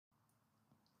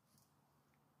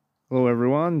Hello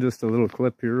everyone, just a little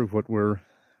clip here of what we're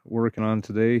working on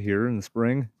today here in the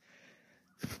spring.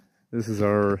 This is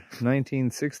our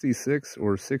 1966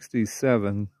 or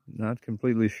 67, not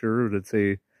completely sure, but it's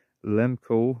a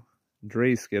Lemco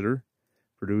dray skidder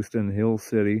produced in Hill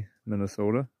City,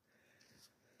 Minnesota.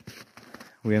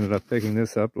 We ended up picking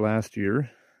this up last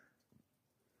year.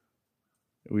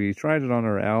 We tried it on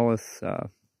our Alice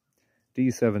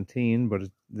D17, but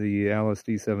the Alice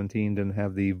D17 didn't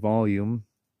have the volume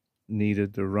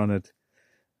needed to run it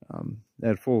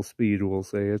at full speed, we'll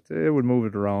say. It would move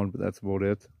it around, but that's about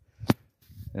it.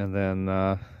 And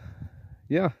then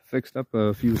yeah, fixed up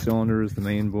a few cylinders, the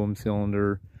main boom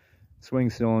cylinder, swing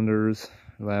cylinders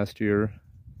last year.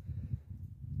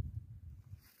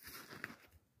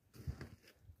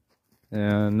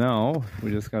 And now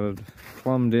we just got it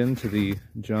plumbed into the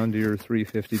John Deere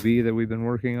 350B that we've been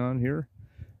working on here,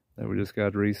 that we just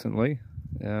got recently.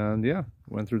 And yeah,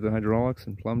 went through the hydraulics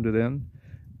and plumbed it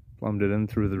in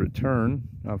through the return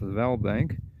off of the valve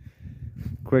bank.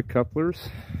 Quick couplers.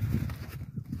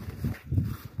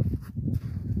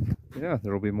 Yeah,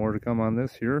 there will be more to come on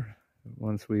this here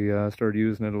once we start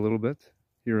using it a little bit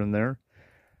here and there.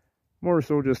 More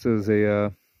so just as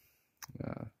a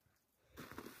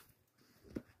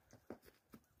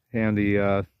handy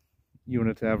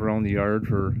unit to have around the yard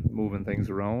for moving things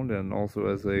around, and also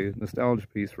as a nostalgia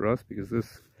piece for us, because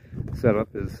this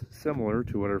setup is similar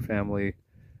to what our family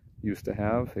used to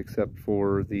have, except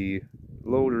for the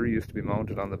loader used to be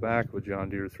mounted on the back of a John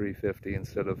Deere 350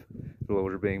 instead of the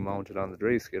loader being mounted on the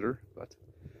dray skidder. But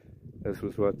this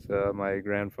was what my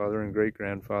grandfather and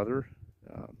great-grandfather,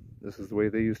 this is the way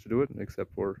they used to do it,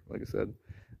 except for, like I said,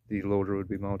 the loader would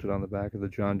be mounted on the back of the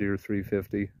John Deere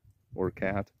 350 or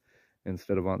Cat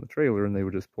instead of on the trailer, and they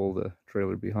would just pull the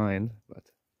trailer behind. But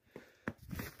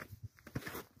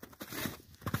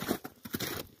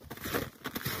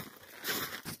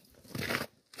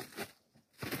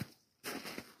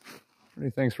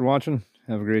thanks for watching.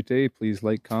 Have a great day. Please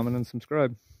like, comment, and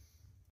subscribe.